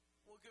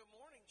Well, good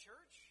morning,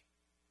 church.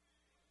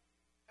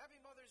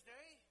 Happy Mother's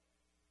Day.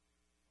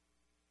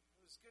 It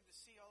was good to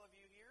see all of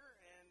you here,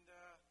 and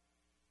I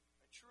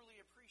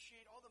truly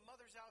appreciate all the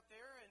mothers out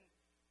there and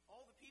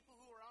all the people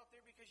who are out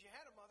there because you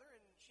had a mother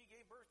and she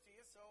gave birth to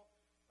you, so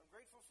I'm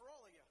grateful for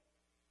all of you.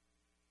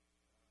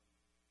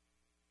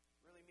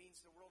 Really means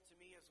the world to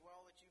me as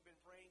well that you've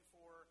been praying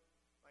for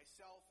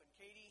myself and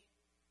Katie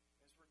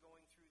as we're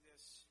going through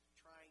this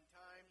trying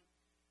time.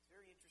 It's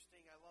very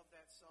interesting. I love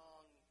that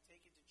song,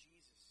 Take It to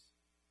Jesus,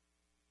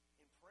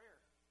 in prayer.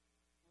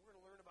 We're going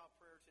to learn about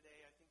prayer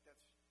today. I think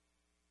that's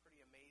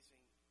pretty amazing.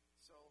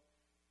 So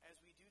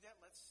as we do that,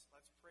 let's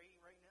pray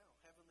right now.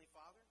 Heavenly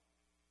Father,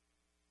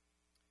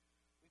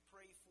 we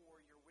pray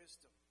for your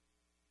wisdom.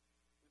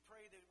 We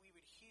pray that we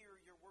would hear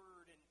your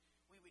word and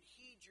we would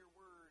heed your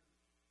word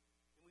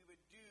and we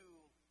would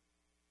do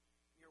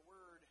your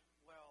word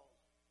well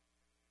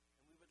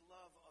and we would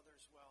love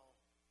others well.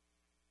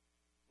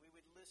 We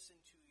would listen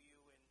to you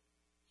and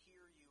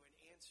hear you and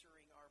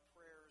answering our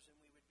prayers, and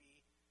we would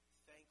be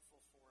thankful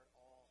for it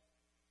all.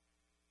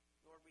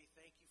 Lord, we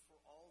thank you for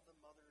all the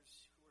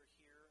mothers who are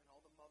here and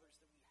all the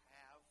mothers that we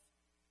have.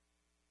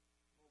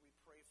 Lord, we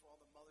pray for all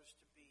the mothers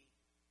to be,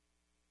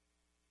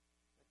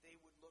 that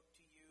they would look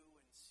to you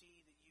and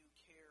see that you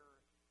care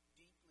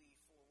deeply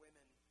for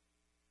women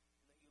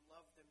and that you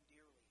love them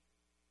dearly.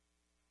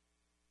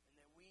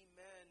 And that we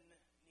men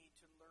need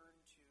to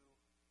learn to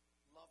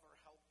love our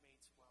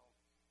helpmates well.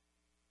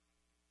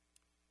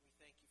 We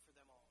thank you for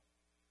them all.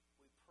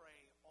 We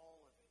pray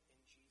all of it in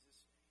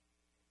Jesus' name.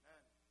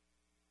 Amen.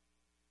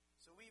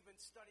 So we've been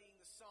studying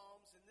the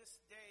Psalms, and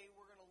this day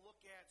we're going to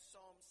look at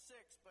Psalm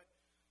 6. But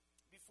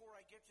before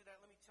I get to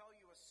that, let me tell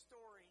you a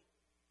story.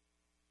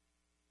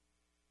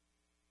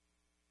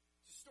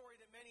 It's a story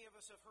that many of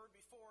us have heard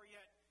before,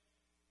 yet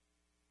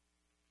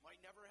might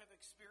never have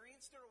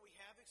experienced it, or we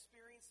have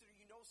experienced it, or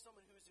you know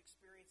someone who has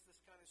experienced this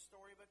kind of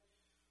story. But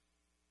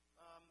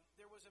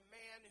there was a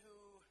man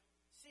who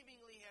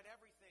seemingly had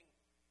everything.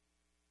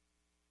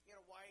 He had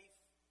a wife,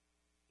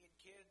 he had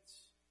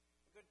kids,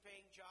 a good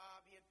paying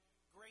job, he had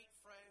great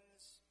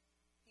friends,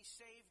 he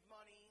saved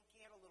money,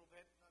 he had a little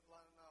bit,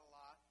 not a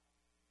lot.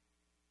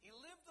 He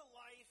lived a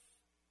life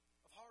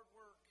of hard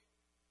work,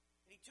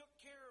 and he took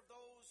care of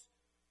those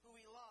who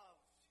he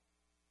loved.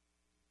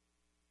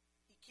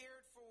 He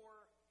cared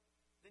for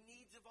the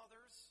needs of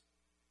others,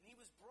 and he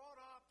was brought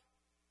up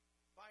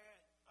by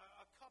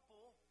a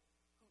couple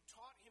who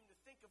taught him to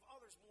think of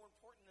others more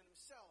important than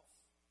himself.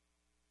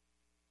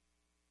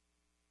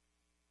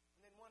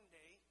 And then one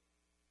day,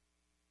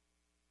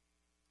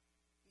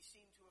 he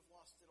seemed to have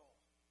lost it all.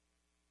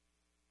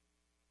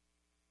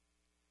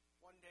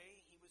 One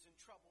day, he was in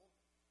trouble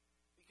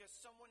because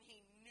someone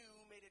he knew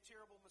made a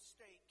terrible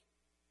mistake,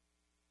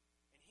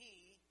 and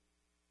he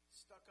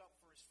stuck up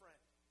for his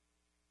friend.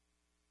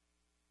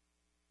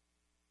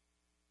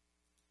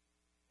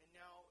 And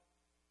now,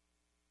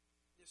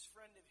 this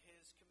friend of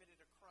his committed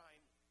a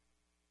crime,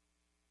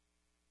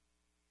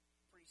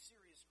 a pretty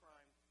serious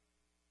crime.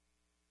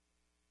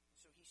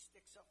 So he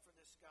sticks up for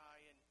this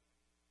guy, and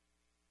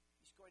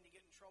he's going to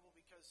get in trouble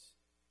because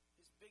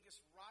his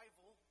biggest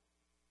rival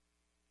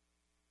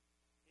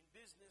in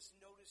business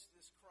noticed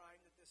this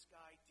crime that this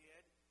guy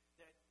did,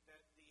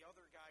 that the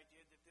other guy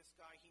did, that this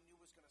guy he knew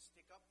was going to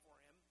stick up for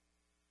him.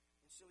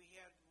 And so he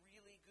had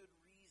really good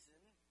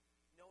reason,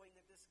 knowing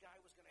that this guy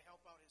was going to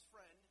help out his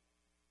friend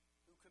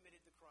who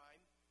committed the crime,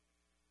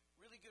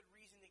 really good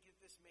reason to get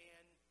this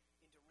man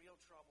into real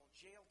trouble,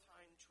 jail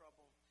time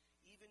trouble.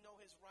 Even though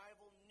his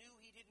rival knew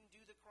he didn't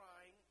do the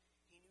crime,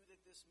 he knew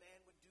that this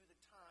man would do the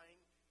time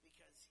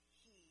because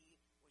he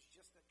was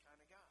just that kind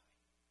of guy.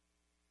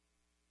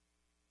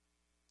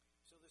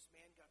 So this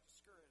man got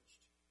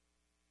discouraged.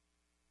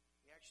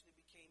 He actually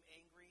became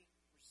angry,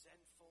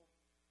 resentful,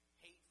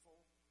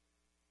 hateful,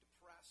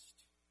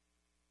 depressed,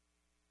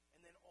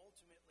 and then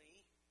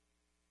ultimately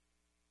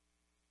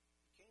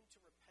he came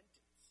to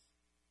repentance.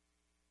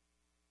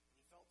 And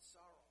he felt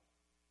sorrow.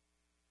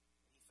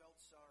 And he felt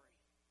sorry.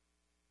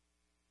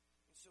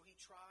 So he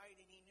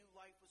tried, and he knew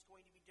life was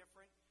going to be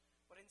different.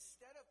 But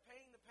instead of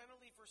paying the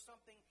penalty for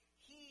something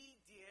he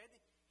did,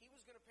 he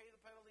was going to pay the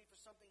penalty for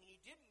something he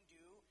didn't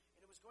do,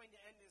 and it was going to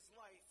end his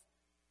life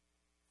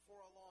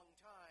for a long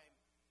time.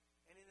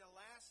 And in a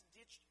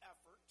last-ditched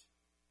effort,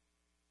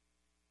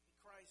 he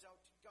cries out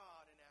to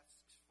God and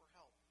asks for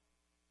help.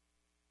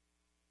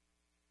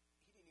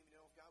 He didn't even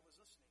know if God was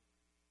listening.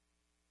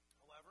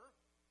 However,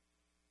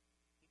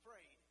 he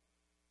prayed.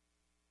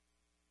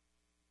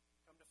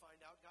 Come to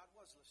find out, God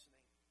was listening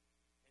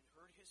and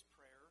heard his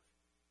prayer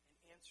and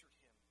answered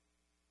him.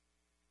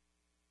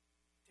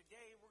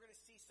 Today, we're going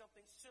to see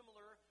something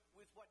similar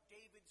with what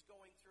David's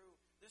going through.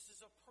 This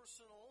is a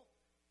personal,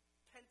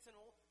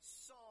 penitential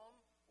psalm,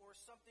 or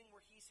something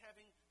where he's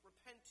having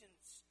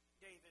repentance,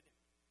 David.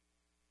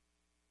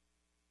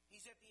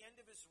 He's at the end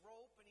of his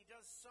rope, and he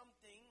does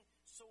something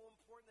so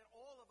important that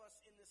all of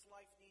us in this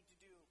life need to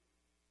do.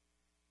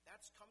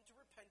 That's come to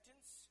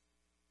repentance,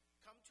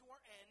 come to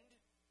our end,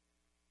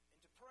 and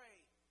to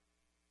pray.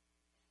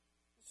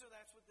 And so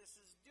that's what this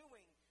is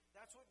doing.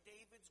 That's what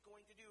David's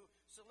going to do.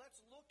 So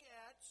let's look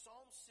at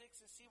Psalm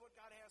 6 and see what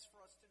God has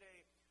for us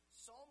today.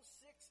 Psalm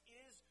 6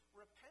 is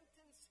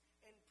repentance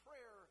and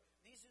prayer.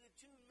 These are the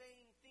two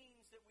main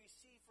themes that we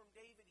see from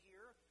David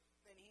here.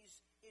 And he's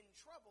in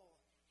trouble.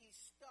 He's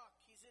stuck.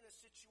 He's in a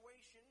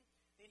situation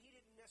that he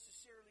didn't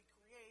necessarily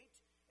create,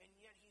 and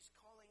yet he's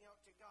calling out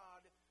to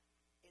God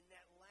in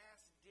that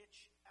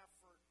last-ditch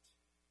effort.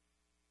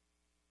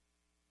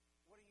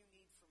 What do you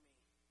need from me?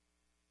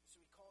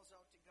 So he calls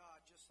out to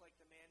God just like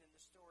the man in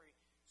the story.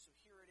 So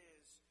here it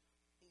is.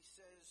 He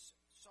says,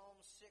 Psalm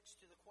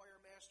 6 to the choir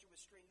master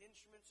with stringed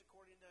instruments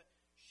according to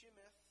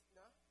Shemaiah,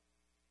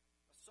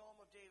 a psalm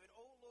of David.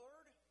 O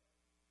Lord,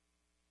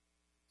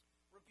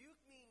 rebuke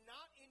me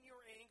not in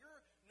your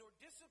anger, nor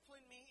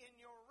discipline me in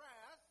your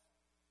wrath.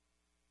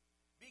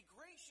 Be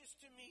gracious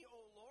to me, O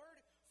Lord,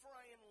 for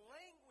I am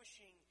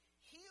languishing.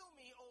 Heal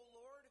me, O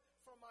Lord,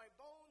 for my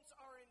bones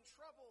are in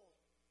trouble.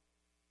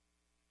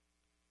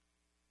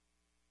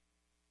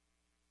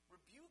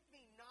 Rebuke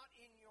me not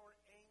in your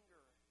anger,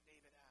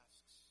 David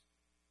asks,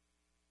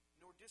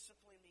 nor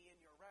discipline me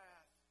in your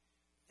wrath.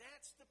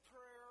 That's the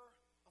prayer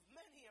of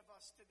many of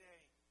us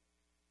today.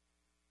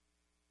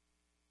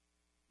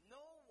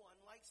 No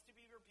one likes to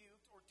be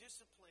rebuked or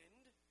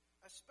disciplined,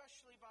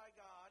 especially by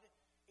God,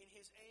 in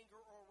his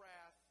anger or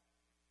wrath.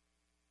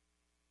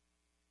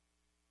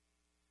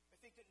 I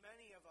think that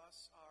many of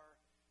us are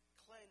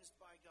cleansed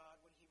by God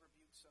when he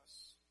rebukes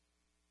us.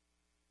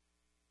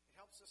 It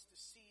helps us to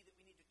see that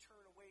we need to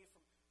turn away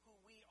from who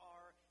we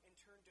are and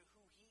turn to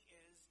who he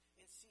is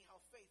and see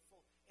how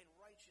faithful and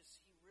righteous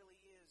he really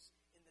is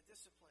in the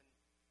discipline.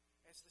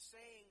 As the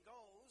saying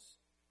goes,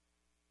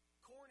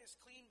 corn is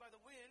cleaned by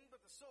the wind,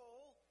 but the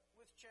soul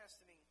with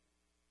chastening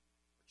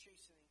or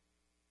chastening.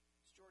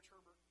 It's George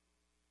Herbert.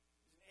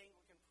 He's an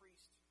Anglican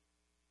priest.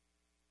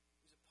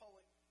 He's a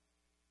poet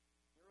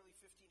in the early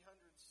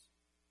 1500s.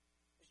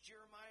 As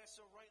Jeremiah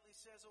so rightly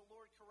says, O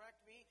Lord,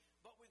 correct me,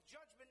 but with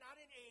judgment, not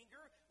in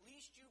anger,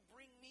 lest you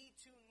bring me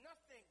to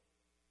nothing.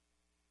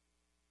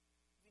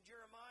 Even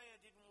Jeremiah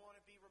didn't want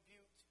to be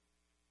rebuked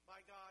by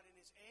God in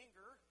his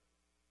anger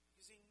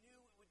because he knew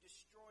it would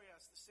destroy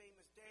us, the same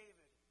as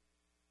David.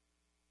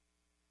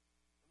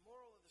 The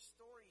moral of the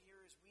story here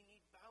is we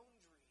need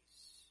boundaries.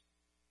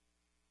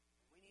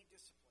 We need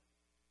discipline.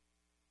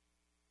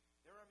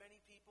 There are many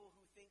people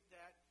who think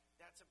that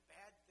that's a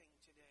bad thing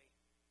today.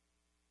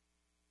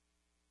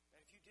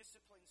 That if you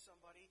discipline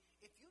somebody,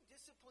 if you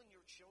discipline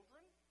your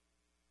children,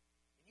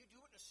 and you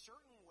do it in a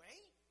certain way,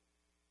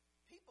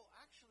 people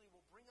actually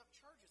will bring up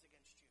charges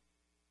against you.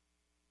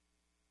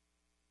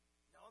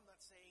 Now, I'm not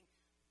saying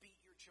beat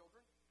your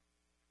children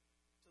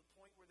to the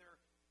point where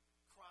they're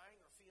crying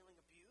or feeling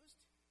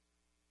abused.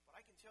 But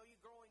I can tell you,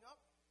 growing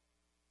up,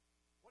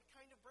 what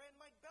kind of brand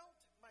Mike belt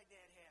my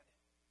dad had.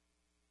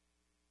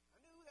 I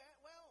knew that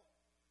well.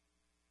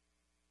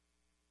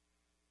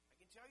 I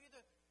can tell you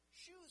the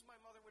shoes my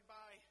mother would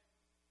buy.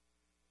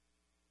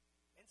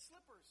 And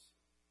slippers.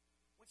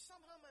 Which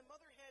somehow my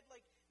mother had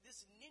like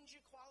this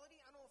ninja quality.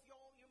 I don't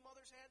know if your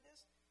mothers had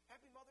this.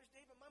 Happy Mother's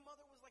Day, but my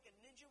mother was like a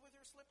ninja with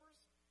her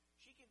slippers.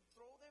 She could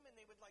throw them and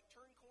they would like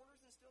turn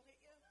corners and still hit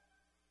you.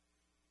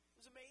 It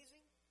was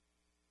amazing.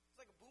 It's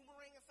like a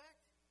boomerang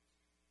effect.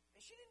 And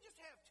she didn't just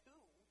have two.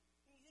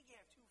 You think you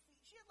have 2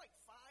 feet. She had like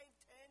 5,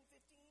 10,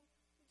 15.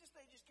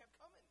 They just kept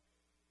coming.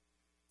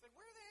 It's like,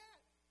 where are they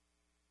at?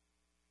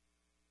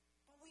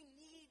 But we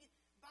need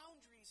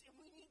boundaries and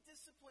we need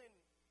discipline.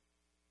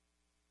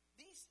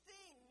 These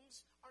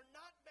things are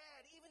not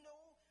bad, even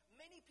though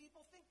many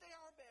people think they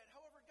are bad.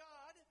 However,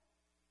 God,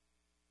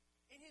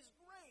 in his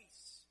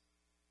grace,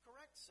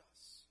 corrects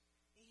us.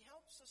 He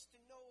helps us to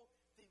know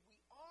that we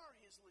are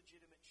his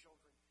legitimate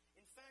children.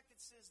 In fact,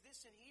 it says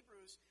this in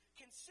Hebrews,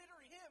 consider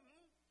him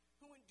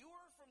who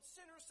endured from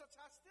sinners such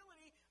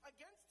hostility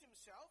against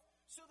himself,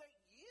 so that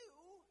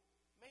you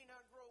may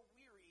not grow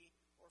weary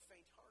or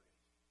faint-hearted.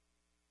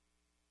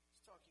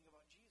 He's talking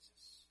about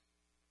Jesus.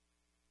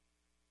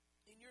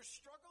 In your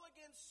struggle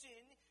against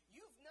sin,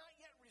 you've not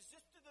yet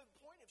resisted to the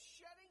point of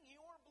shedding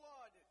your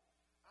blood.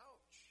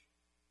 Ouch.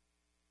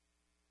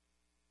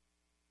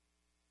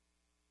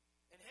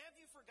 And have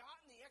you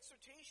forgotten the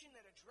exhortation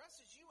that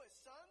addresses you as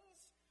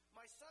sons?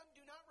 My son,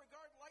 do not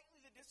regard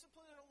lightly the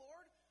discipline of the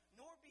Lord,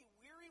 nor be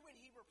weary when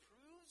he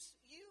reproves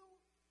you.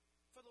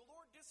 For the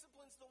Lord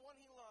disciplines the one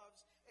he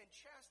loves and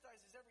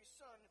chastises every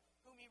son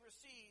whom he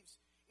receives.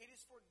 It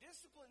is for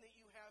discipline that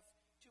you have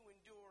to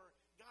endure.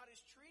 God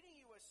is treating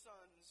you as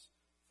sons.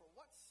 For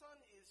what son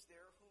is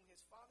there whom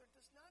his father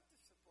does not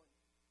discipline?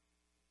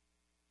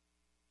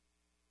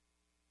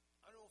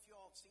 I don't know if you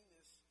all have seen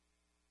this,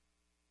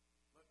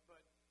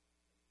 but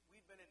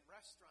we've been in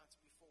restaurants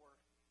before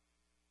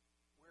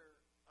where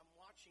I'm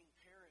watching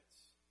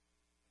parents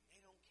and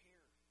they don't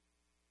care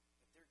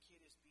that their kid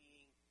is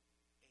being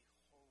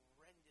a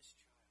horrendous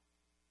child.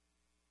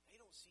 They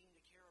don't seem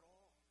to care at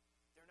all.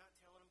 They're not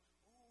telling them,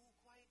 "Oh,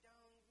 quiet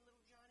down, little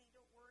Johnny,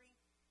 don't worry.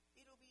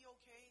 It'll be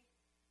okay."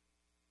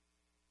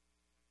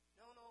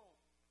 No.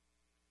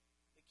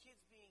 The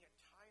kid's being a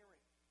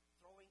tyrant,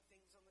 throwing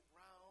things on the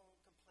ground,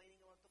 complaining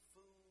about the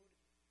food,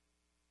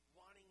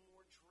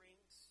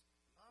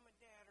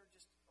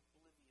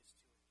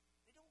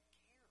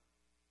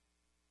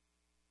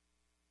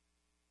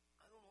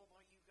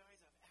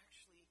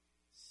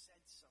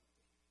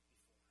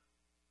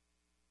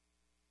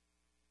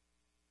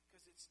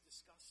 it's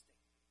disgusting.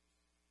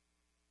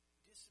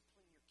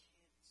 Discipline your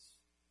kids.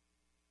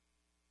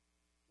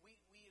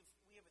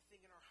 We have a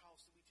thing in our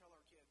house that we tell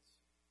our kids.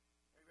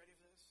 Are you ready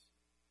for this?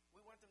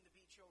 We want them to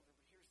be children,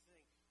 but here's the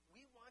thing.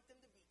 We want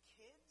them to be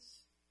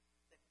kids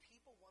that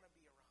people want to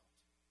be around.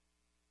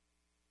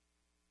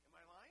 Am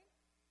I lying?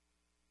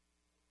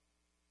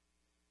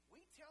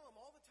 We tell them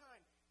all the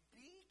time,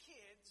 be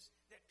kids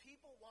that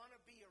people want to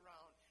be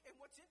around. And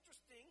what's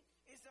interesting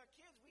is our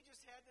kids, we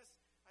just had this,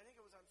 I think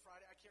it was on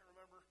Friday, I can't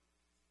remember.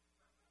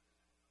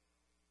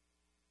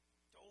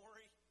 Don't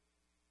worry.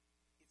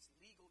 It's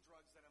legal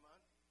drugs that I'm on.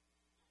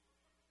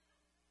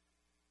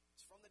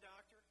 It's from the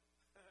doctor.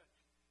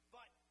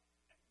 But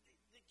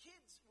the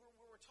kids,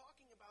 we're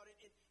talking about it,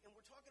 and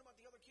we're talking about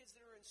the other kids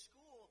that are in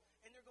school,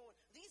 and they're going,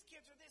 these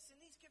kids are this, and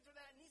these kids are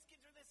that, and these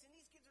kids are this, and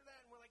these kids are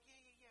that. And we're like,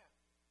 yeah.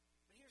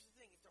 But here's the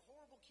thing. If they're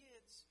horrible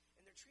kids,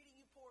 and they're treating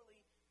you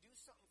poorly, do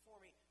something for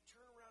me.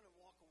 Turn around and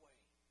walk away.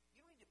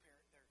 You don't need to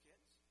parent their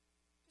kids.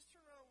 Just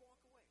turn around and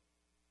walk away.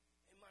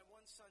 And my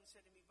one son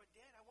said to me, but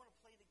Dad, I want to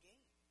play the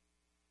game.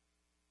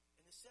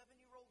 And the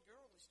 7-year-old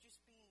girl is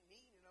just being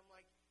mean. And I'm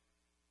like,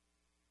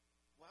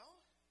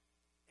 well,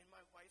 and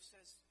my wife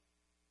says,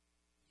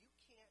 you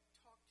can't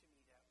talk to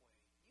me that way.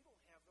 You don't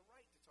have the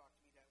right to talk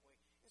to me that way.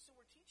 And so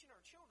we're teaching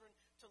our children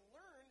to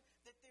learn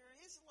that there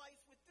is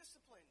life with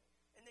discipline.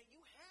 And that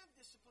you have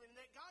discipline, and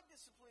that God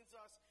disciplines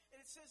us. And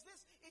it says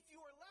this, if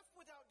you are left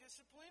without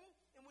discipline,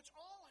 in which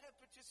all have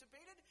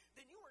participated,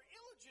 then you are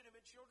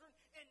illegitimate children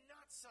and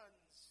not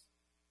sons.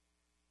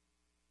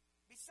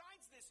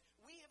 Besides this,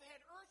 we have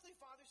had earthly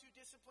fathers who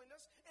disciplined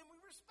us, and we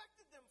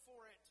respected them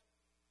for it.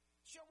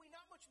 Shall we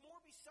not much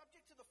more be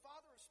subject to the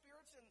Father of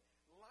spirits and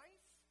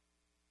life?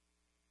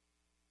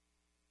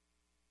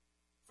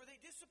 For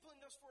they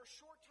disciplined us for a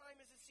short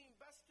time as it seemed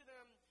best to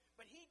them,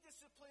 but he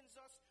disciplines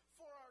us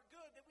for our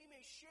good, that we may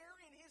share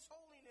in his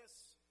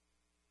holiness.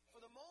 For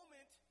the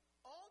moment,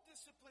 all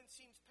discipline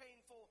seems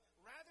painful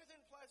rather than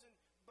pleasant,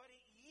 but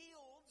it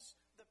yields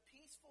the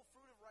peaceful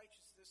fruit of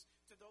righteousness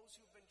to those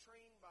who've been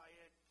trained by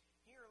it.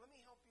 Here, let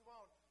me help you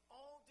out.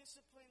 All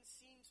discipline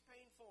seems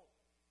painful.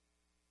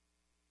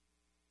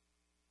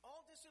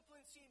 All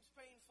discipline seems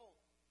painful.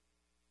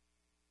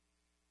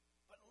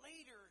 But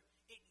later,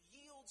 it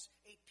yields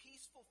a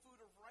peaceful fruit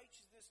of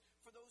righteousness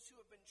for those who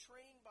have been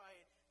trained by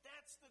it.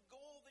 That's the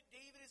goal that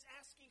David is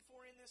asking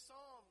for in this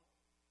psalm.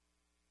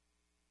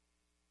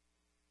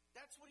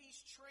 That's what he's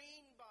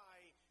trained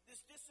by,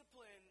 this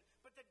discipline.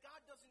 But that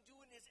God doesn't do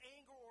it in his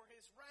anger or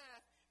his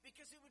wrath,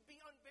 because it would be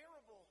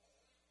unbearable.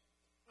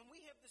 And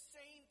we have the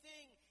same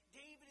thing.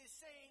 David is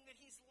saying that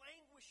he's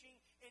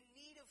languishing in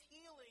need of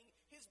healing.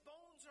 His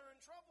bones are in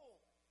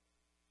trouble.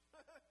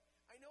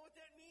 I know what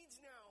that means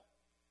now.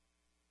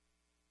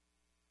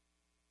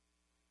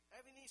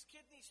 Having these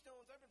kidney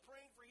stones, I've been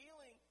praying for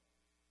healing.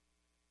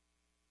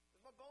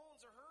 Because my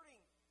bones are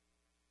hurting.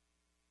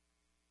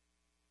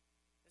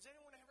 Has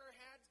anyone ever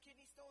had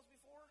kidney stones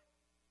before?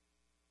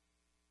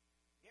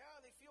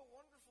 Yeah, they feel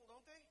wonderful,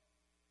 don't they?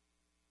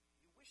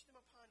 You wish them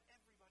upon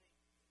everybody.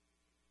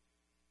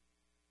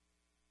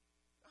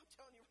 I'm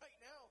telling you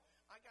right now,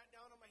 I got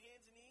down on my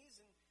hands and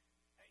knees, and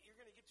you're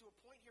going to get to a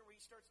point here where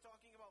he starts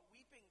talking about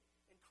weeping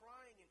and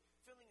crying and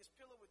filling his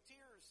pillow with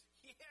tears.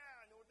 Yeah,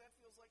 I know what that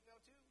feels like now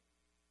too.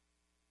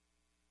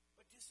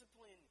 But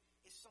discipline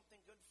is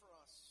something good for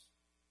us.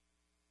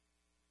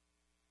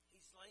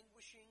 He's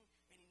languishing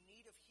and in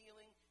need of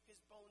healing.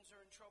 His bones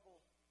are in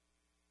trouble.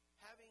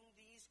 Having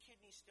these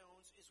kidney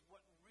stones is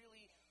what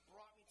really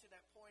brought me to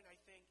that point, I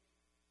think.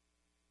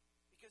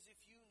 Because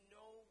if you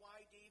know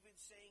why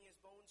David's saying his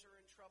bones are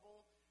in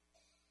trouble,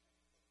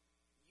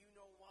 you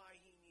know why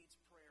he needs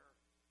prayer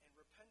and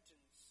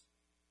repentance.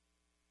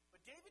 But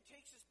David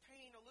takes his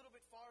pain a little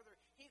bit farther.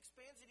 He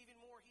expands it even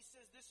more. He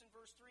says this in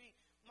verse 3,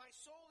 my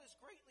soul is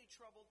greatly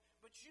troubled,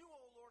 but you,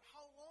 O Lord,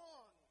 how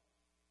long?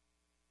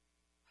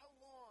 How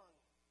long?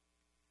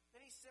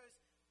 Then he says,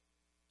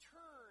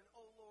 turn,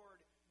 O Lord,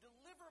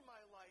 deliver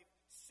my life.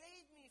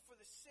 Save me for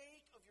the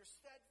sake of your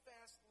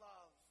steadfast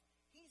love.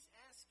 He's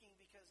asking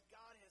because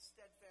God has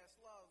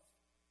steadfast love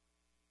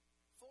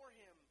for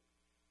him.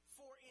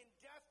 For in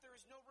death there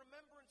is no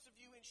remembrance of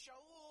you. In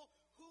Sheol,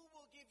 who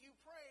will give you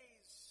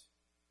praise?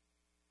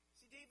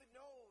 See, David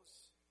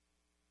knows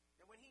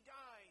that when he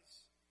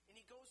dies and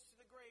he goes to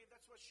the grave,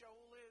 that's what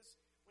Sheol is.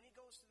 When he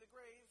goes to the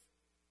grave,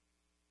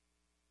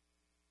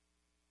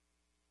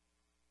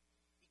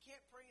 he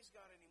can't praise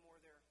God anymore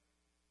there.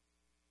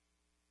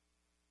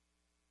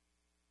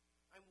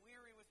 I'm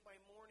weary with my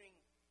moaning.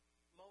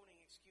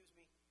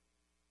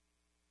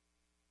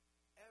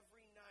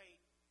 Every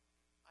night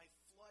I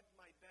flood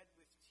my bed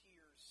with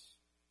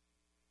tears.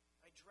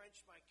 I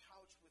drench my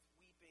couch with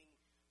weeping.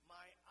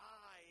 My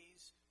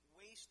eyes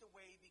waste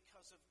away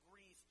because of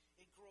grief.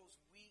 It grows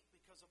weak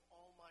because of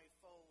all my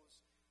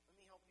foes. Let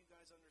me help you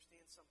guys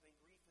understand something.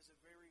 Grief is a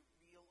very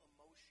real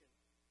emotion.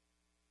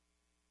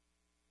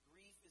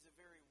 Grief is a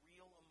very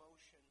real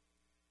emotion.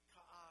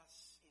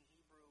 Ka'as in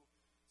Hebrew.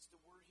 It's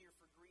the word here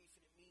for grief,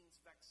 and it means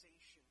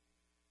vexation,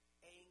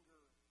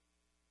 anger.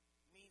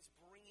 It means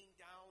bringing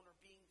down or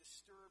being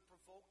stirred,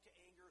 provoked to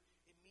anger.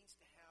 It means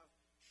to have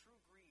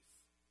true grief.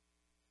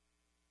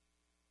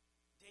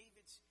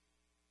 David's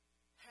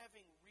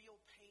having real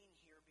pain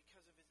here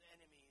because of his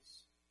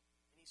enemies.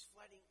 And he's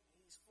flooding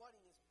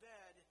his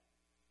bed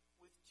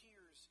with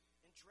tears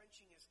and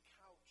drenching his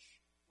couch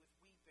with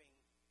weeping.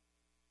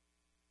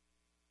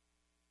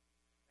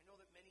 I know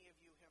that many of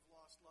you have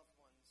lost loved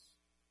ones.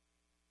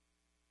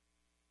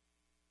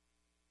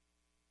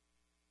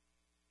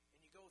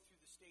 And you go through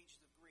the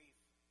stages of grief.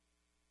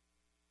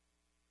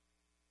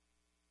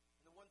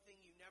 And the one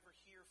thing you never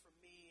hear from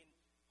me, and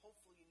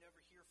hopefully you never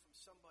hear from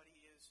somebody,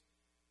 is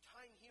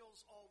time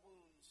heals all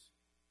wounds.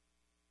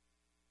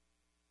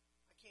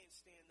 I can't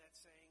stand that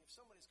saying. If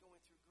someone is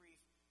going through grief,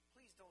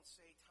 please don't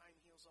say time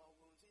heals all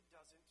wounds. It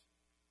doesn't.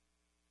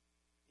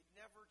 It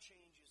never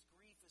changes.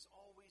 Grief is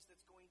always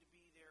that's going to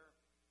be there.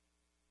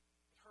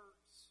 It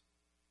hurts.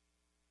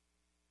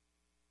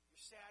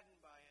 You're saddened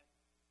by it.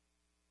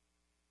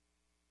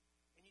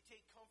 And you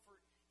take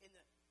comfort in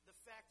the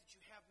fact that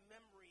you have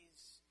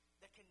memories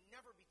that can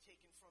never be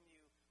taken from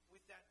you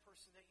with that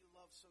person that you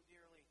love so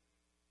dearly.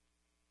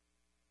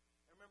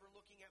 I remember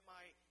looking at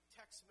my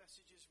text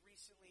messages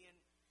recently, and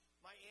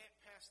my aunt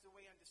passed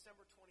away on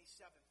December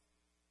 27th.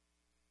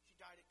 She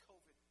died of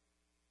COVID.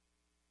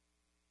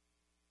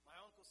 My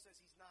uncle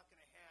says he's not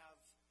going to have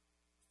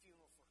a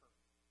funeral for her.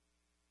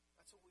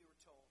 That's what we were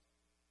told.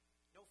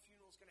 No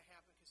funeral is going to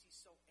happen because he's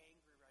so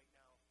angry right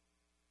now.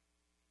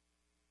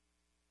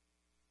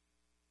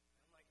 And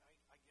I'm like,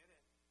 I get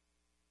it.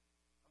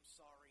 I'm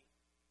sorry.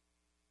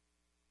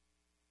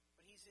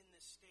 But he's in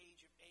this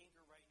stage of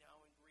anger right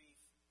now and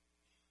grief.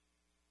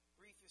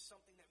 Grief is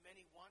something that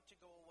many want to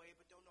go away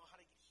but don't know how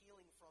to get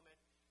healing from it.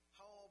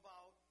 How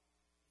about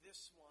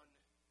this one?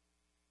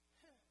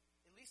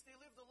 At least they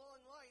lived a long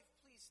life.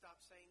 Please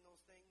stop saying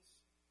those things.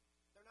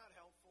 They're not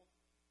helpful.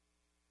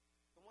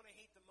 The one I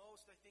hate the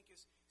most, I think,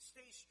 is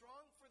stay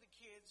strong for the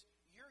kids.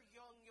 You're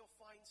young, you'll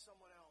find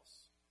someone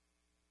else.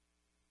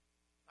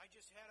 I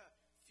just had a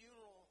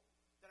funeral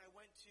that I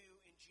went to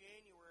in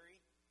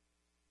January.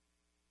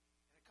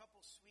 And a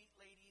couple sweet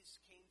ladies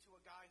came to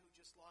a guy who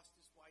just lost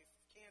his wife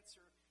of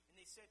cancer. And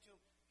they said to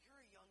him,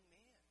 "You're a young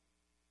man.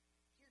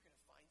 You're going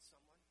to find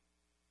someone."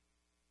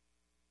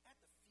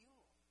 At the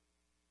funeral,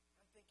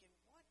 I'm thinking,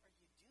 what are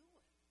you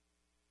doing?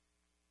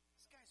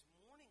 This guy's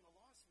mourning the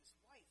loss of his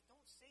wife.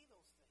 Don't say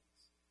those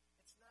things.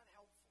 It's not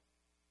helpful.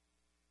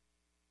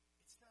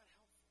 It's not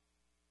helpful.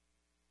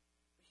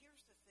 But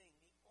here's the thing.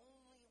 The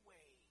only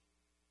way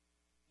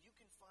you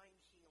can find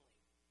healing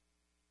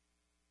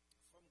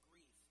from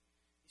grief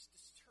is to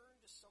turn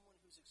to someone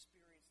who's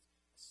experienced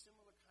a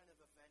similar kind of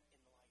event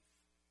in life.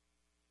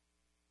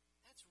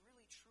 That's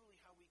really, truly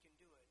how we can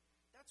do it.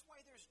 That's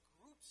why there's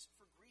groups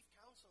for grief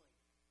counseling.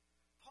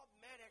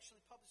 PubMed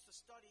actually published a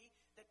study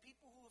that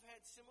people who have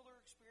had similar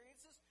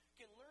experiences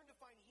can learn to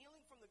find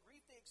healing from the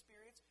grief they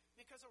experience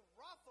because of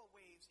Rafa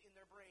waves in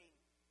their brain.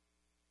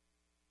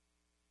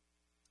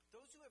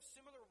 Those who have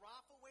similar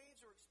Rafa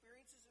waves or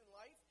experiences in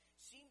life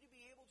seem to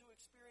be able to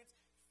experience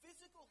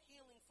physical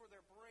healing for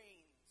their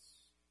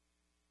brains.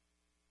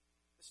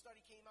 The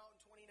study came out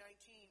in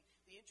 2019.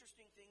 The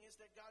interesting thing is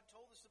that God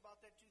told us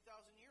about that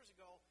 2,000 years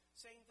ago.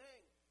 Same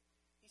thing.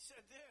 He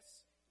said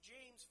this,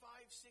 James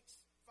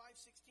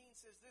 5:16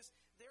 says this,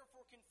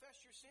 "Therefore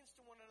confess your sins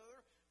to one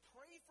another,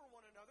 pray for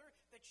one another,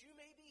 that you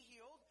may be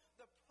healed.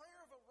 The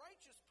prayer of a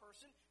righteous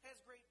person has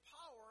great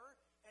power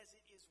as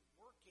it is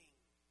working."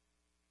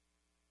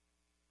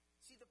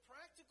 See, the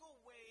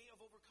practical way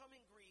of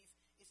overcoming grief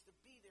is to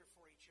be there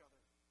for each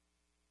other,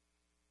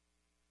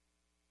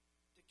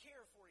 to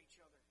care for each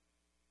other,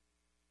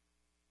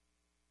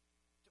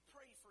 to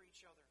pray for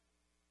each other,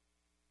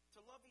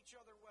 to love each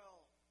other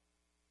well,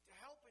 to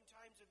help in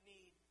times of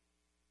need.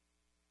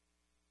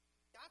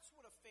 That's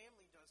what a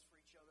family does for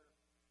each other.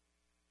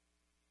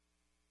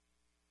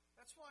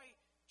 That's why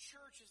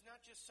church is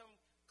not just some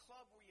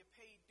club where you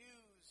pay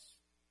dues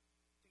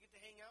to get to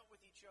hang out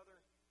with each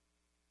other.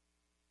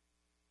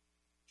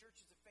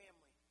 Church is a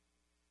family.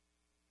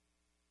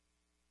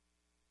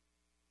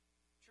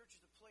 Church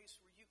is a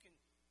place where you can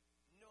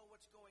know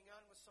what's going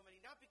on with somebody,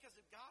 not because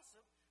of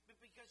gossip, but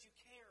because you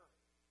care.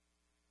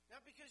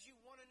 Not because you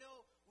want to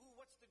know,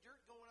 what's the dirt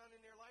going on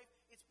in their life.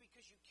 It's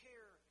because you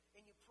care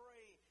and you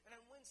pray. And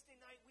on Wednesday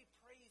night, we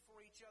pray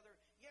for each other.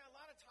 Yeah, a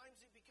lot of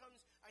times it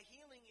becomes a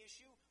healing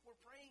issue. We're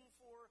praying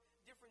for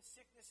different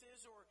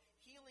sicknesses or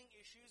healing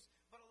issues.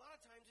 But a lot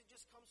of times it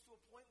just comes to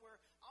a point where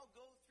I'll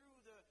go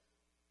through the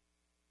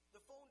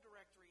phone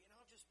directory and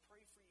I'll just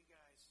pray for you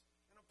guys.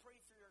 And I'll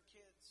pray for your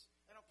kids.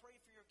 And I'll pray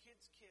for your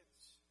kids'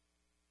 kids.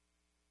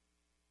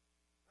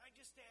 I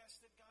just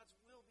ask that God's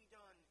will be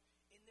done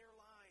in their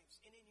lives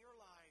and in your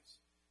lives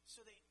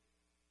so that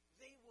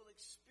they will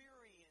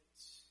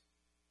experience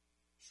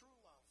true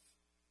love.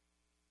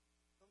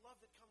 The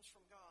love that comes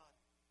from God.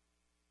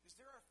 Because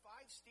there are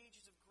 5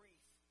 stages of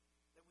grief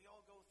that we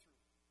all go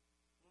through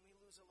when we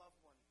lose a loved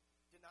one.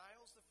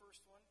 Denial's the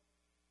first one.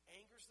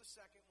 Anger's the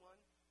second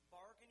one.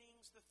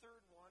 Bargaining's the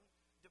third one.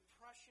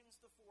 Depression's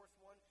the fourth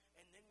one.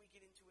 And then we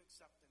get into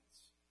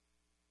acceptance.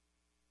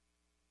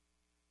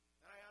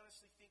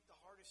 honestly think the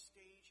hardest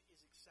stage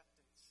is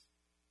acceptance.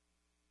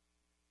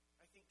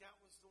 I think that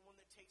was the one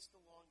that takes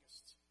the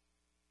longest.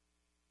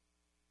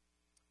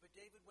 But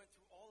David went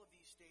through all of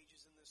these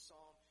stages in this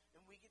psalm,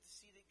 and we get to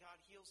see that God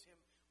heals him.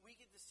 We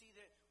get to see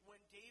that when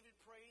David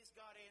prays,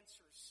 God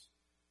answers.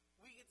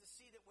 We get to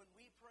see that when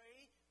we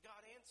pray,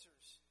 God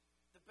answers.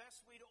 The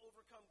best way to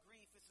overcome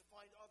grief is to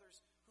find others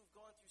who've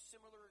gone through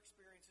similar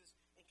experiences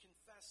and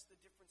confess the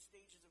different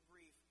stages of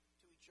grief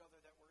to each other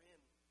that we're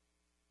in.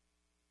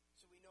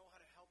 So we know how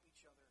to help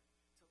each other,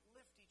 to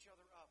lift each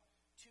other up,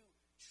 to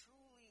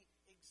truly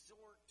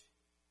exhort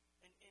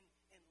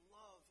and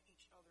love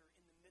each other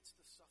in the midst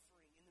of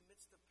suffering, in the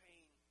midst of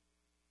pain.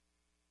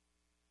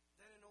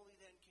 Then and only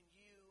then can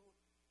you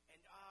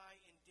and I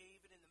and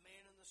David and the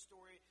man in the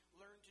story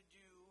learn to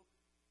do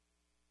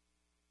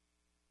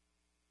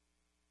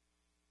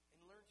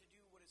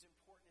what is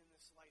important in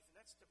this life, and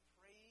that's to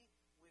pray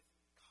with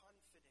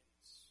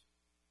confidence.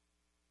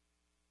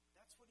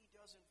 That's what he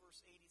does in verse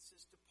 8. He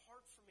says,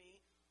 "Depart from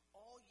me,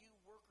 all you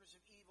workers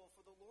of evil,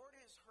 for the Lord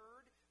has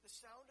heard the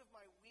sound of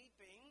my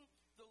weeping.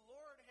 The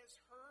Lord has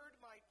heard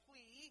my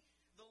plea.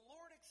 The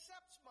Lord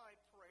accepts my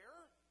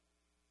prayer.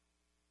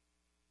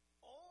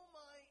 All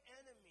my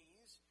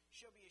enemies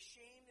shall be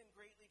ashamed and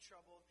greatly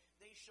troubled.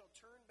 They shall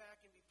turn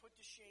back and be put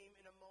to shame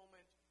in a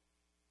moment."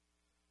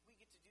 We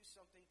get to do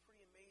something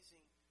pretty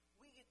amazing.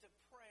 We get to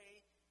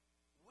pray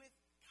with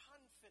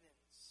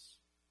confidence.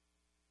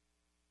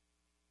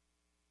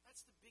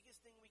 That's the biggest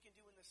thing we can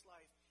do in this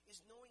life,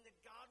 is knowing that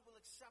God will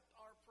accept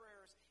our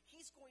prayers.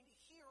 He's going to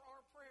hear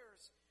our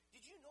prayers.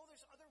 Did you know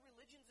there's other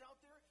religions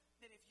out there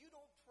that if you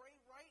don't pray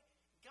right,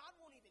 God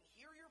won't even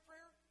hear your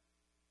prayer?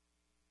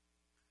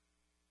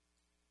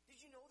 Did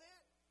you know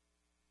that?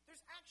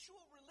 There's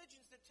actual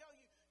religions that tell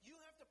you you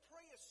have to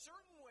pray a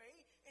certain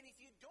way, and if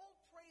you don't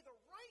pray the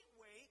right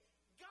way,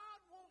 God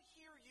won't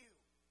hear you.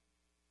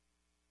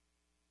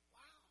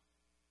 Wow.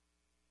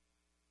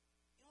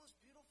 You know what's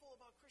beautiful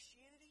about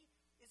Christianity?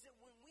 Is that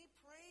when we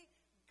pray,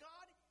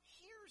 God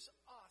hears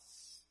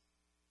us.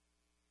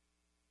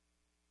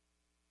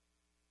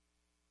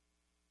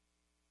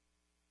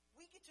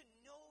 We get to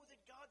know that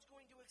God's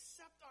going to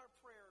accept our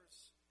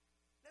prayers.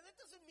 Now, that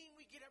doesn't mean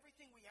we get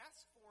everything we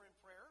ask for in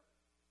prayer,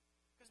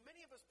 because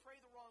many of us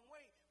pray the wrong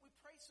way. We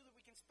pray so that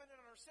we can spend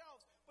it on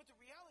ourselves. But the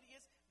reality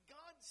is,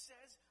 God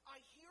says, "I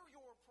hear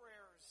your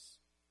prayers,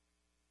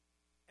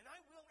 and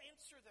I will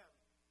answer them."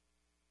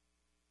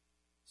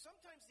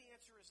 Sometimes the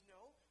answer is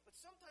no, but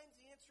sometimes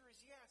the answer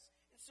is yes.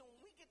 And so when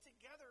we get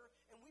together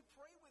and we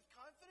pray with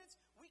confidence,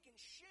 we can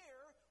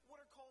share what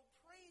are called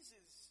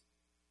praises.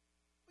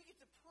 We get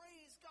to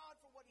praise God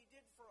for what He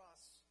did for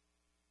us.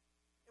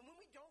 And when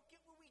we don't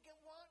get what we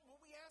want,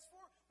 what we ask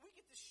for, we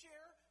get to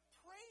share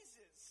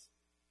praises.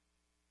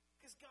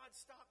 Because God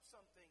stopped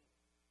something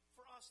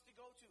for us to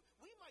go to.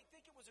 We might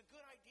think it was a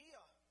good idea.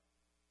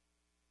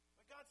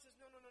 But God says,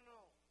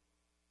 no.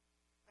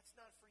 That's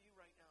not for you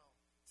right now.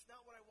 It's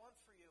not what I want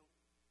for you.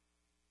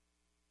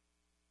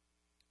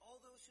 All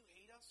those who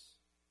hate us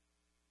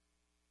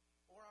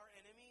or are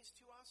enemies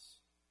to us,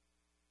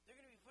 they're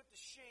going to be put to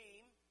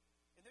shame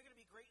and they're going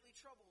to be greatly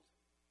troubled.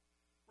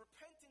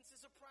 Repentance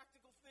is a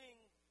practical thing.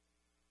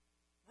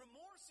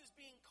 Remorse is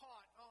being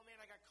caught. Oh man,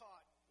 I got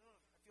caught. I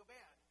feel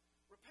bad.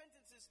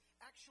 Repentance is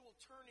actual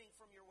turning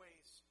from your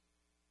ways.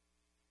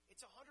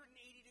 It's a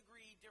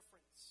 180-degree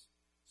difference.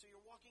 So you're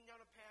walking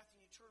down a path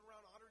and you turn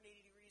around 180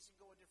 degrees and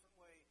go a different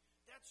way.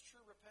 That's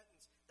true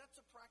repentance. That's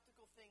a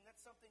practical thing.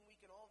 That's something we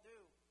can all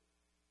do.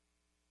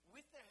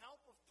 With the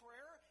help of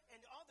prayer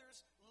and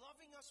others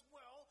loving us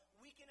well,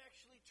 we can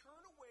actually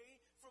turn away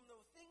from the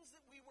things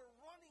that we were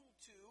running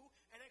to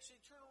and actually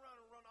turn around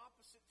and run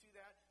opposite to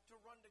that, to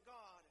run to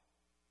God.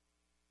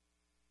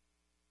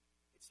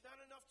 It's not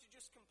enough to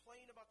just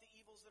complain about the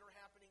evils that are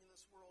happening in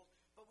this world,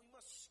 but we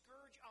must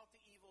scourge out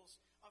the evils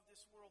of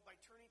this world by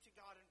turning to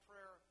God in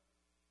prayer.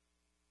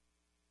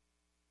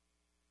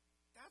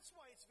 That's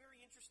why it's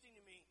very interesting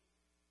to me.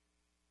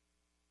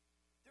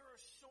 There are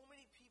so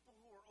many people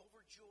who are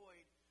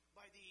overjoyed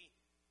by the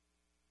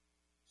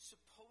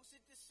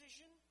supposed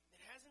decision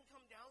that hasn't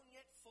come down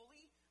yet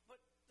fully,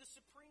 but the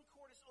Supreme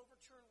Court has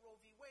overturned Roe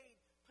v.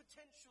 Wade,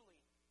 potentially.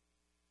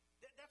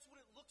 That's what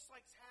it looks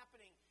like is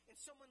happening. And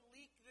someone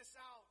leaked this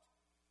out.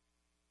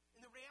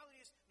 And the reality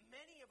is,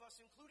 many of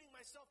us, including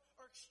myself,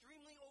 are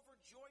extremely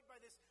overjoyed by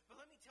this. But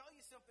let me tell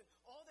you something.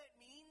 All that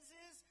means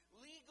is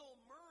legal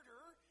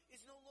murder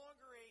is no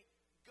longer a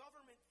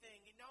government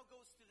thing. It now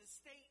goes to the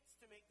states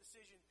to make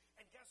decisions.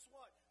 And guess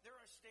what? There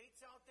are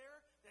states out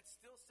there that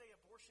still say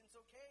abortion's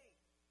okay.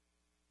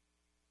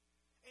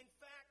 In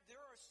fact,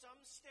 there are some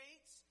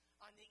states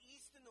on the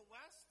east and the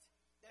west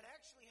that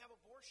actually have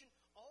abortion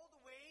all the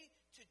way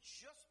to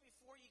just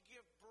before you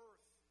give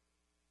birth.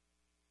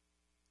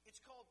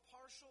 It's called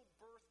partial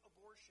birth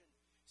abortion.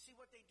 See,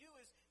 what they do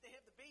is they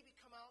have the baby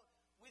come out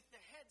with the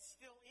head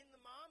still in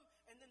the mom,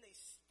 and then they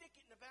stick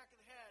it in the back of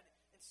the head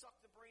and suck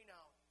the brain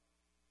out.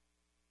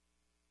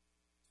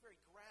 It's very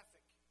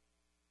graphic.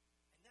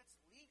 And that's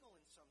legal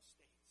in some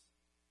states.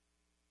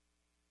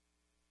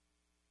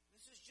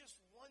 This is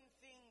just one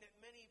thing that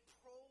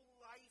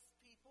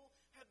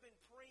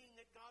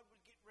that God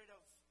would get rid of,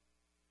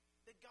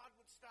 that God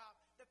would stop,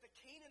 that the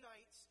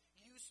Canaanites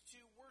used to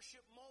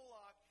worship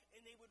Moloch,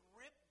 and they would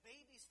rip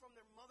babies from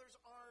their mother's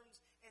arms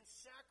and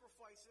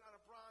sacrifice it on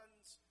a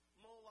bronze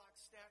Moloch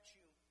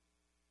statue.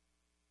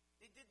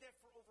 They did that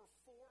for over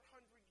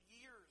 400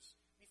 years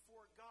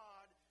before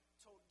God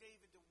told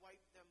David to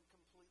wipe them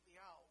completely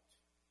out.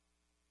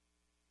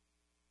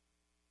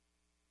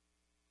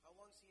 How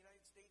long has the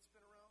United States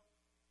been around?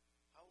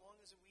 How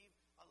long has we've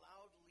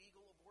allowed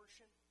legal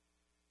abortion?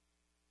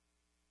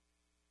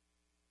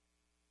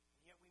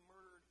 And yet we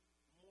murdered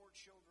more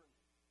children.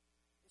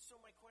 And so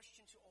my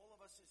question to all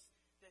of us is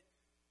that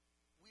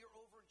we are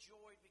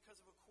overjoyed because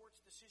of a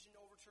court's decision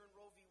to overturn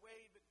Roe v.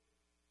 Wade, but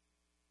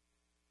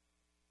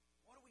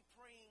what are we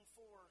praying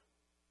for?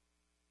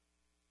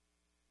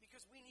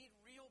 Because we need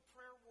real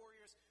prayer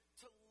warriors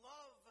to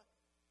love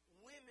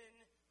women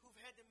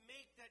who've had to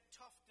make that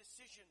tough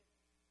decision.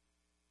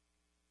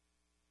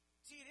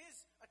 See, it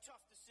is a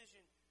tough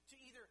decision to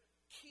either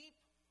keep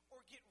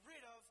or get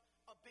rid of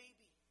a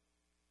baby.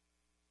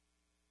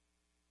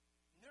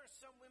 And there are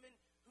some women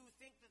who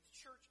think that the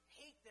church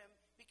hate them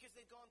because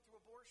they've gone through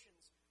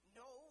abortions.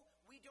 No,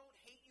 we don't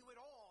hate you at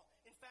all.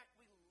 In fact,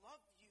 we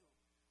love you.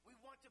 We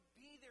want to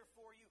be there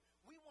for you.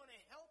 We want to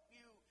help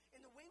you.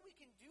 And the way we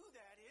can do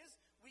that is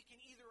we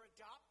can either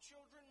adopt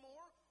children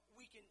more,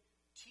 we can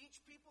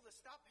teach people to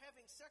stop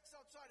having sex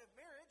outside of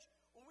marriage,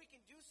 or we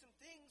can do some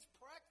things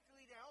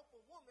practically to help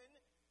a woman.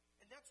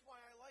 And that's why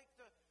I like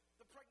the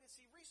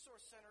Pregnancy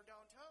Resource Center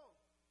downtown.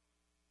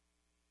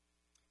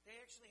 They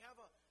actually have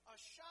a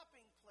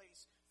shopping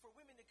place for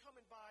women to come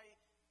and buy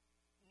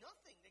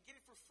nothing. They get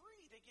it for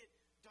free. They get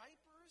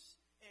diapers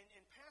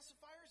and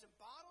pacifiers and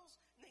bottles,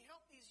 and they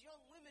help these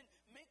young women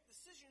make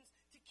decisions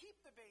to keep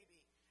the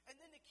baby. And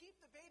then to keep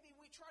the baby,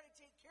 we try to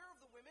take care of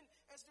the women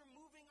as they're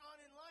moving on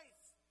in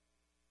life.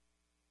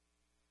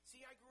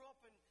 See, I grew up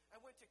and I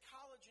went to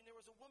college, and there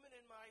was a woman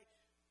in my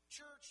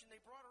church, and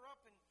they brought her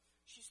up, and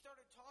she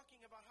started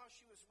talking about how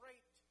she was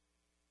raped.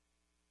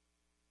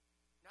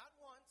 Not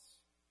once,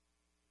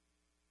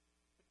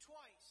 but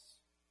twice.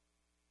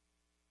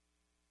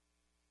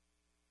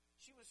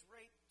 She was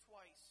raped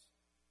twice.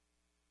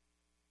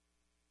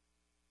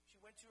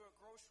 She went to a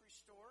grocery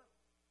store.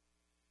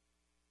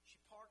 She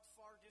parked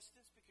far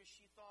distance because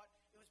she thought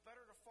it was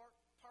better to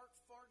park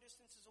far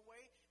distances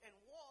away and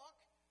walk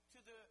to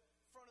the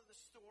front of the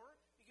store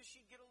because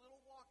she'd get a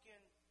little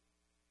walk-in.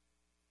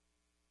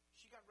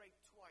 She got raped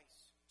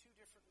twice, 2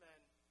 different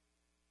men.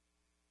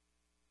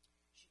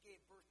 She gave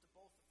birth to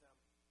both of them.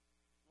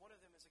 One of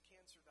them is a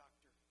cancer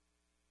doctor.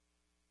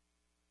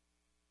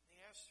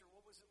 They asked her,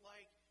 what was it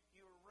like?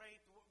 You were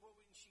raped.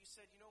 And she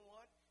said, you know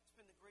what? It's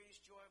been the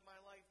greatest joy of my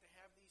life to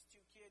have these 2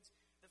 kids.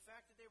 The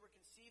fact that they were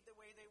conceived the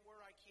way they were,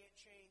 I can't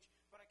change.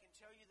 But I can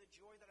tell you the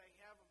joy that I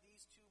have of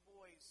these 2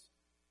 boys.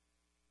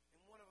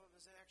 And one of them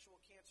is an actual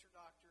cancer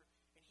doctor.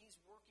 And he's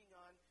working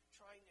on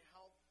trying to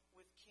help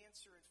with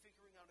cancer and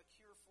figuring out a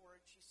cure for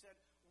it. She said,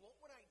 what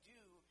would I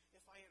do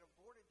if I had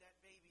aborted that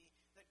baby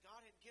that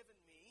God had given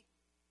me?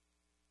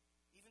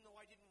 Even though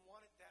I didn't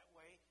want it that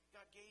way,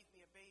 God gave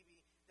me a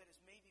baby that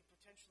is maybe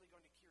potentially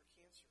going to cure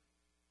cancer.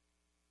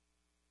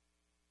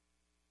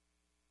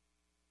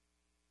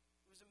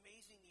 It was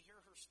amazing to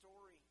hear her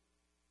story.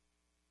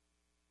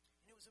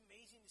 And it was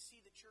amazing to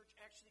see the church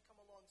actually come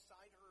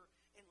alongside her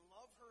and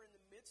love her in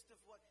the midst of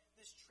what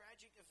this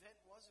tragic event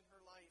was in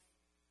her life.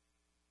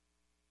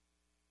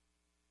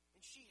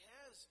 And she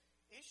has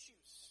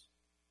issues.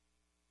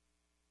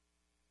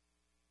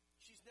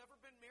 She's never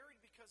been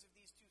married because of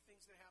these 2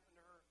 things that happened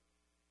to her.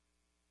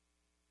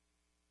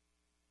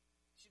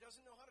 She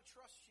doesn't know how to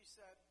trust, she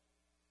said.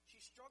 She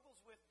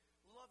struggles with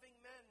loving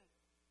men.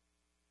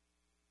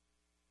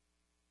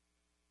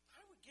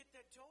 I would get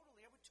that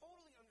totally. I would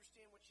totally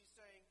understand what she's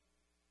saying.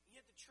 And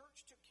yet the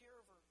church took care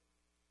of her.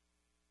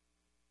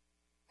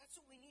 That's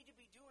what we need to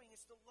be doing,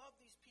 is to love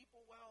these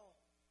people well.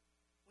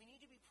 We need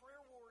to be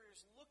prayer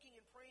warriors, looking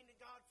and praying to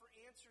God for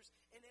answers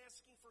and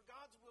asking for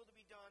God's will to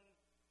be done.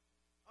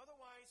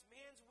 Otherwise,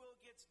 man's will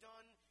gets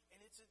done, and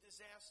it's a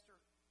disaster.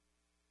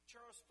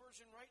 Charles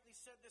Spurgeon rightly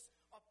said this,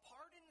 a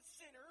pardoned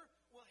sinner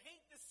will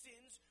hate the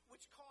sins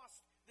which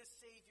cost the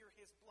Savior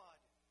his blood.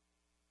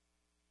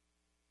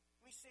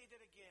 Let me say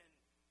that again.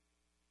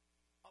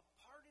 A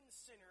pardoned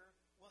sinner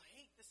will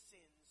hate the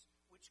sins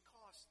which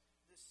cost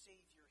the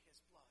Savior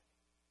his blood.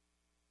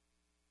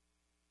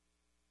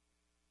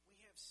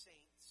 We have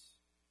saints.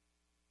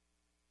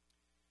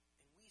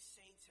 And we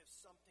saints have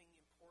something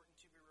important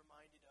to be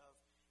reminded of,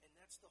 and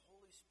that's the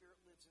Holy Spirit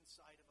lives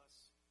inside of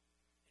us.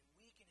 And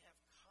we can have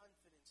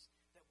confidence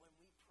that when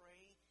we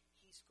pray,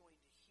 He's going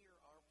to hear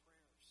our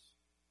prayers.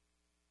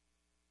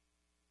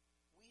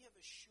 We have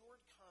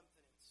assured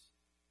confidence.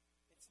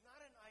 It's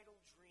not an idle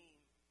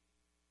dream.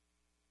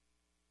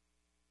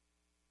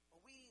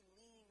 But we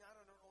lean not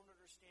on our own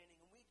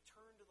understanding, and we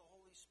turn to the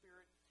Holy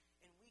Spirit,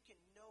 and we can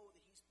know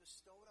that He's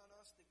bestowed on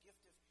us the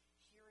gift of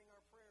hearing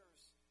our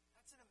prayers.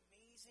 That's an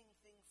amazing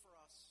thing for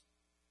us.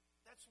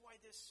 That's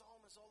why this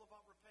psalm is all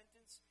about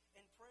repentance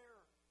and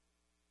prayer.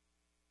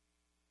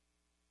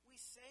 We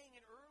sang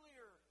it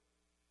earlier.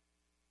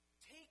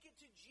 Take it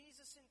to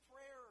Jesus in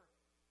prayer.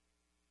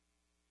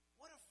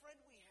 What a friend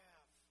we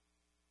have.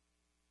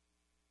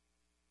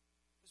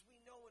 Because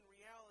we know in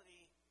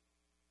reality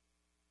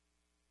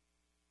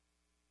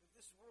that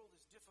this world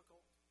is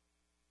difficult.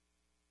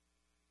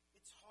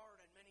 It's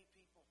hard on many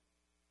people.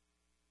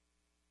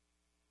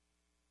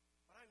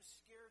 But I'm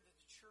scared that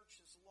the church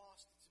has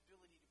lost its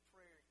ability to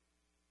pray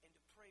and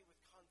to pray with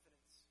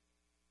confidence.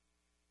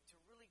 And to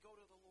really go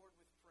to the Lord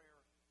with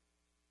prayer.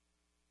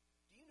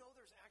 Do you know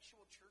there's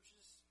actual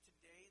churches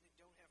today that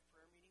don't have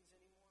prayer meetings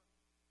anymore?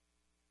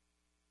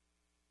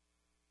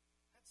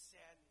 That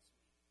saddens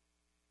me.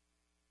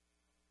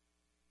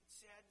 It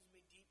saddens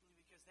me deeply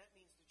because that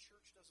means the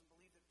church doesn't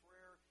believe that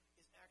prayer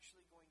is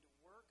actually going to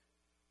work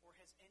or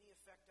has any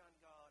effect on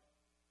God.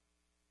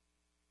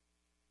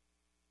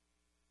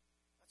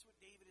 That's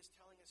what David is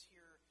telling us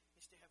here,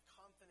 is to have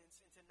confidence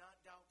and to not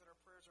doubt that our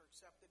prayers are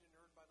accepted and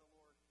heard by the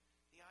Lord.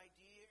 The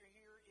idea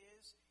here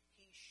is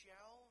He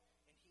shall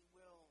and He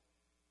will.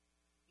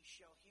 He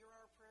shall hear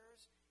our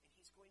prayers, and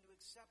He's going to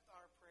accept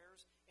our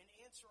prayers and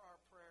answer our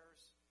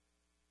prayers.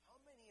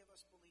 How many of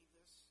us believe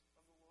this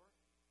of the Lord?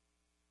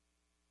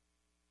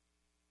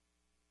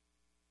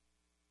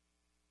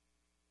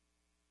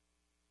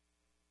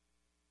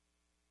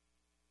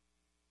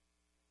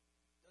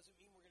 Doesn't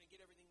mean we're going to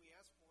get everything we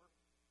ask for,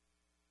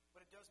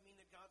 but it does mean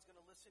that God's going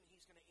to listen,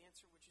 He's going to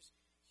answer, which is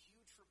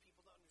huge for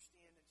people to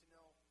understand and to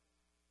know.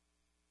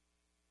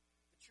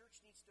 The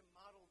church needs to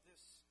model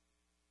this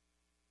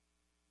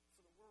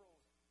for the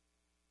world.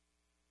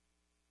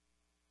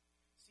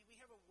 See, we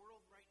have a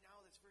world right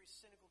now that's very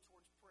cynical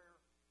towards prayer.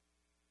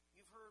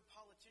 You've heard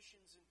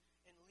politicians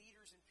and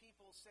leaders and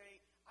people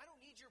say, I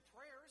don't need your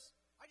prayers,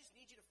 I just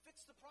need you to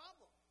fix the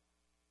problem.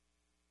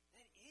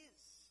 That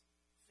is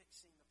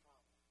fixing the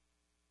problem.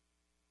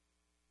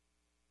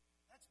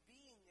 That's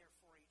being there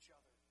for each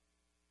other.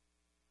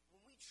 When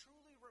we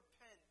truly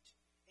repent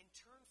and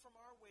turn from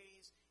our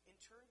ways and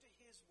turn to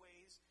His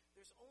ways,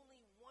 there's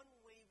only one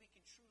way we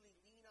can truly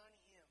lean on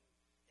Him,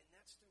 and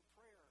that's through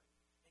prayer.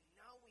 And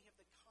now we have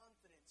the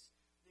confidence,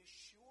 the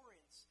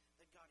assurance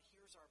that God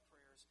hears our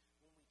prayers.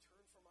 When we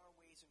turn from our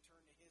ways and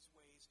turn to His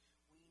ways,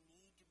 we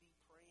need to be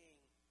praying.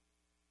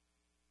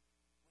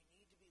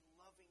 We need to be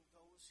loving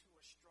those who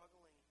are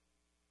struggling.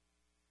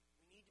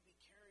 We need to be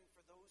caring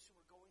for those who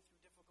are going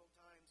through difficult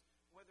times,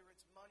 whether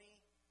it's money,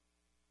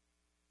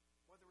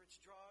 whether it's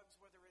drugs,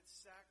 whether it's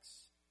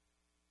sex,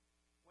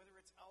 whether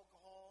it's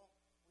alcohol.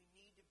 We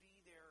need to be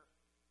there.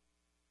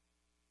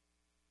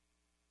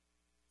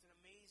 It's an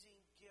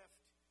amazing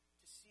gift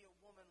to see a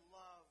woman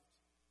loved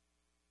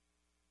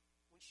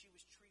when she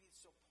was treated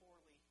so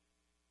poorly.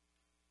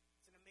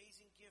 It's an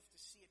amazing gift to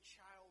see a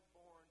child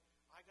born.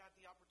 I got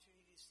the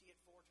opportunity to see it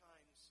 4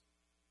 times.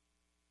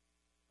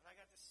 And I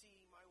got to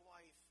see my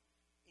wife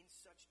in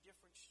such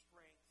different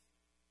strength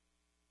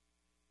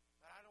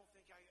that I don't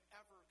think I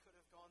ever could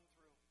have gone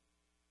through.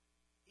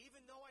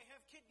 Even though I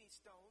have kidney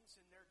stones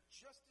and they're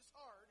just as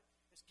hard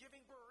as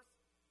giving birth,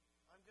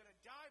 I'm going to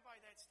die by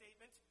that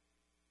statement,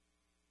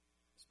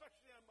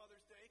 especially on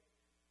Mother's Day.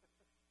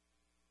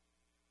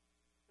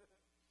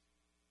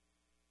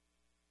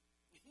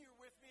 You're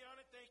with me on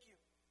it? Thank you.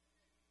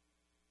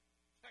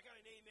 I got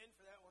an amen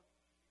for that one.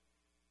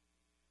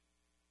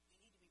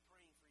 We need to be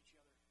praying for each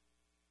other.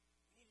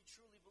 We need to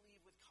truly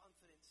believe with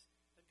confidence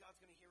that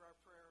God's going to hear our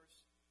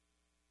prayers.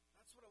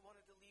 That's what I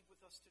wanted to leave with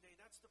us today.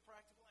 That's the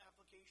practical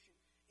application,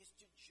 is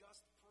to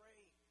just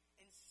pray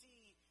and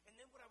see. And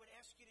then what I would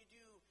ask you to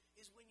do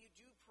is when you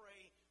do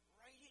pray,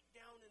 write it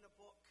down in a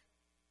book.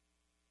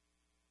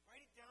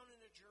 Write it down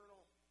in a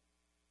journal.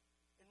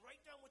 And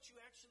write down what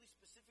you actually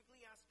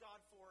specifically asked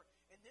God for,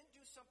 and then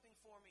do something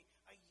for me.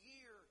 A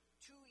year,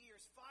 2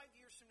 years, 5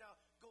 years from now,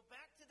 go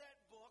back to that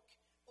book,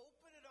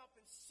 open it up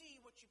and see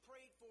what you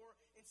prayed for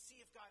and see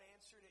if God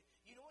answered it.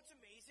 You know what's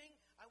amazing?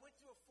 I went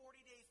through a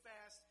 40-day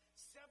fast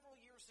several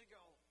years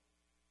ago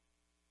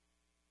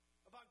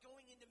about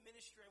going into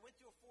ministry. I went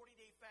through a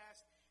 40-day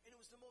fast, and it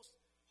was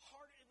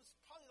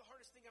probably the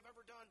hardest thing I've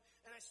ever done.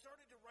 And I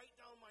started to write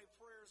down my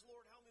prayers.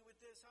 Lord, help me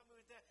with this, help me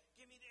with that.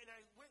 And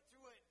I went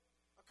through it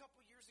a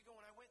couple years ago,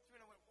 and I went through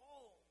it and I went,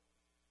 whoa,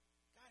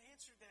 God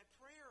answered that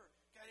prayer.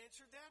 God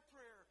answered that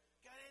prayer.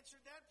 God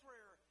answered that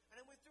prayer. And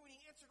I went through and He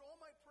answered all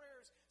my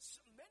prayers.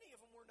 Many of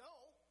them were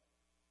no.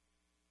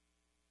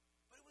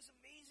 But it was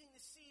amazing to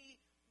see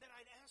that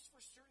I'd asked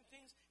for certain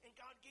things and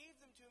God gave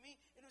them to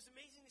me. And it was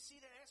amazing to see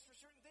that I asked for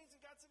certain things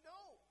and God said,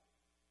 no,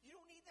 you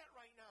don't need that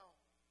right now.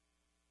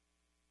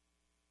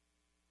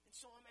 And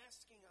so I'm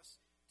asking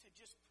us to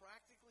just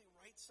practically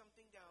write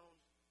something down.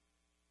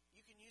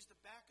 You can use the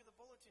back of the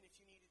bulletin if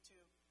you needed to.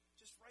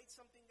 Just write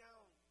something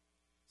down.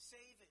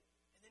 Save it.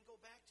 And then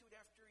go back to it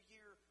after a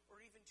year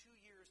or even 2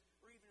 years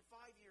or even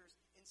 5 years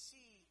and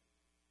see.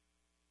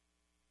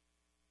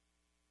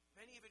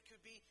 Many of it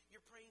could be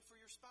you're praying for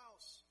your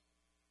spouse.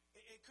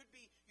 It could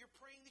be you're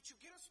praying that you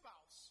get a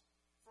spouse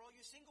for all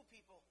you single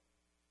people.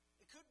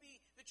 It could be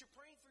that you're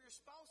praying for your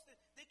spouse that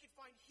they could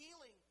find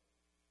healing.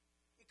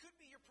 It could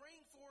be you're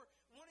praying for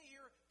one of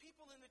your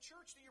people in the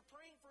church, that you're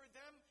praying for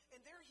them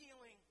and their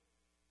healing.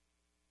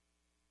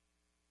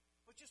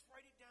 But just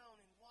write it down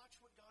and watch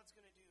what God's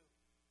going to do.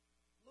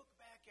 Look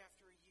back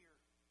after a year.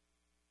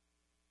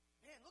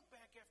 Man, look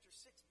back after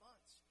 6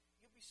 months.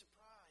 You'll be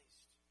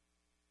surprised.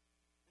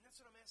 And that's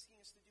what I'm asking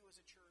us to do as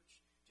a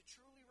church. To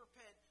truly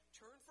repent,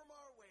 turn from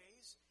our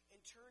ways, and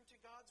turn to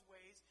God's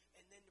ways,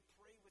 and then to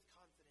pray with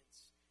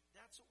confidence.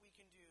 That's what we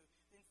can do.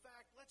 In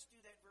fact, let's do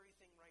that very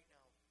thing right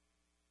now.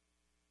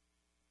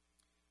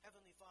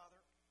 Heavenly Father,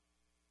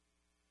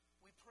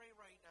 we pray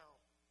right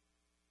now.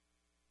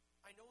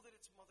 I know that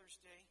it's Mother's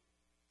Day,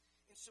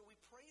 and so we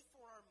pray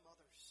for our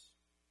mothers,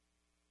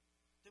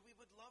 that we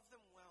would love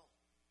them well.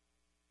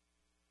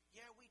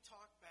 Yeah, we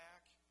talk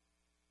back.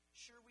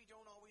 Sure, we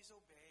don't always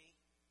obey.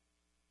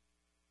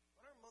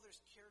 But our mothers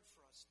cared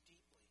for us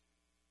deeply.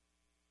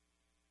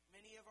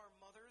 Many of our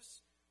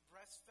mothers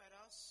breastfed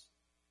us,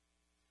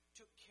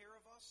 took care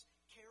of us,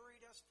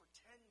 carried us for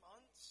 10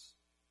 months,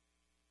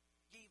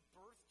 gave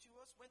birth to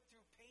us, went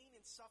through pain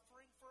and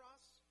suffering for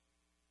us.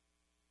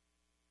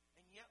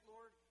 And yet,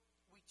 Lord,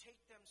 we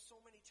take them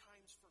so many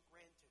times for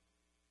granted.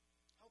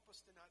 Help us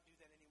to not do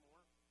that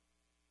anymore.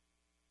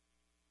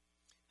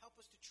 Help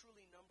us to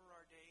truly number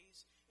our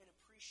days and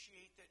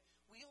appreciate that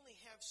we only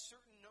have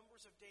certain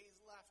numbers of days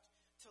left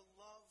to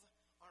love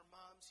our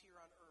moms here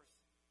on earth.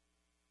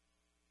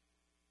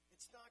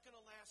 It's not going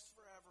to last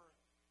forever.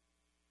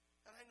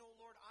 And I know,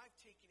 Lord, I've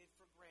taken it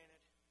for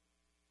granted.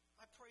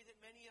 I pray that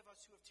many of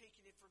us who have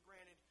taken it for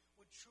granted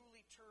would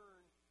truly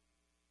turn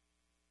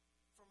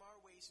from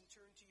our ways and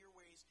turn to your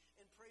ways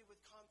and pray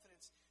with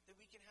confidence that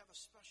we can have a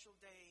special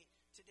day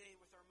today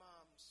with our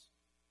moms.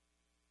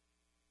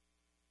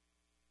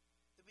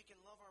 That we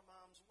can love our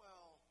moms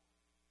well.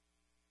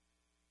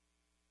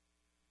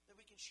 That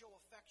we can show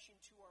affection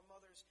to our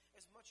mothers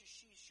as much as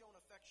she's shown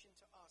affection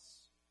to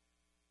us.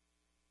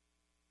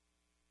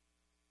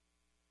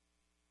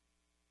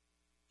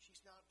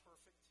 She's not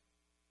perfect,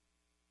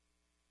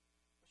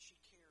 but she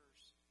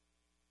cares.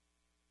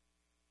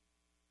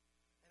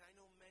 And I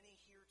know many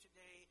here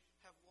today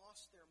have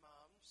lost their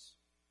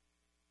moms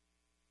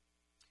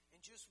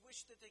and just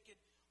wish that they could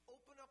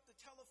open up the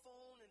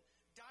telephone and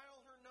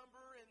dial her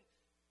number and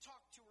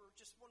talk to her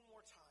just one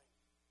more time.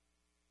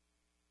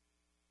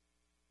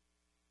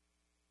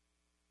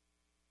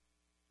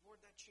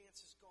 Lord, that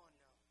chance is gone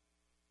now.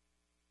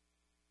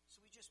 So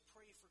we just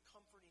pray for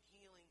comfort and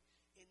healing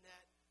in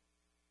that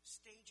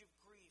stage of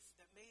grief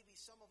that maybe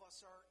some of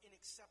us are in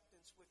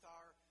acceptance with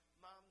our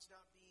moms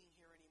not being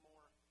here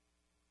anymore.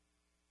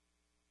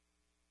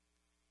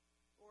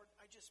 Lord,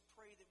 I just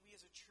pray that we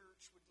as a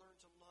church would learn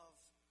to love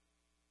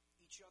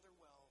each other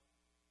well.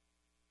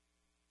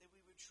 That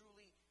we would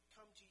truly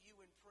come to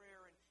you in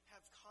prayer and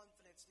have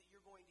confidence that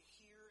you're going to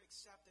hear,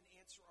 accept, and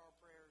answer our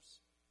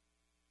prayers.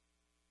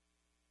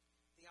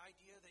 The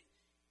idea that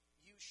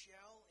you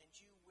shall and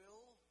you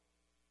will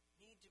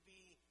need to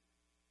be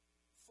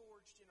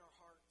forged in our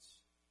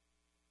hearts.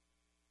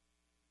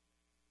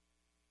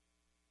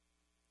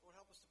 Lord,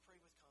 help us to pray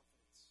with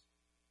confidence.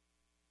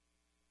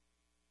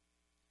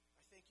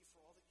 I thank you for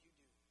all that you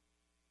do.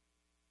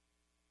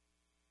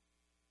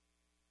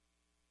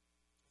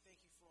 I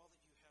thank you for all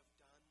that you have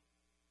done.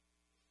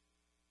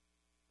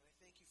 And I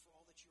thank you for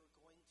all that you are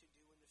going to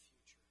do in the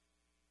future.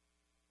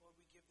 Lord,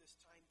 we give this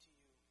time to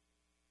you.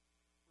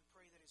 We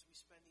pray that as we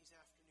spend these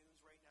afternoons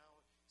right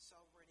now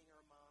celebrating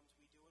our moms,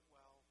 we do it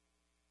well.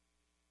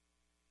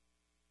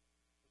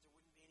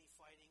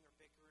 Fighting or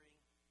bickering.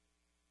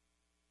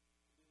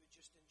 We would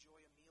just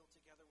enjoy a meal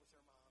together with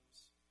our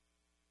moms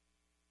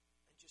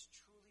and just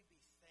truly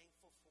be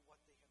thankful for what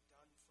they have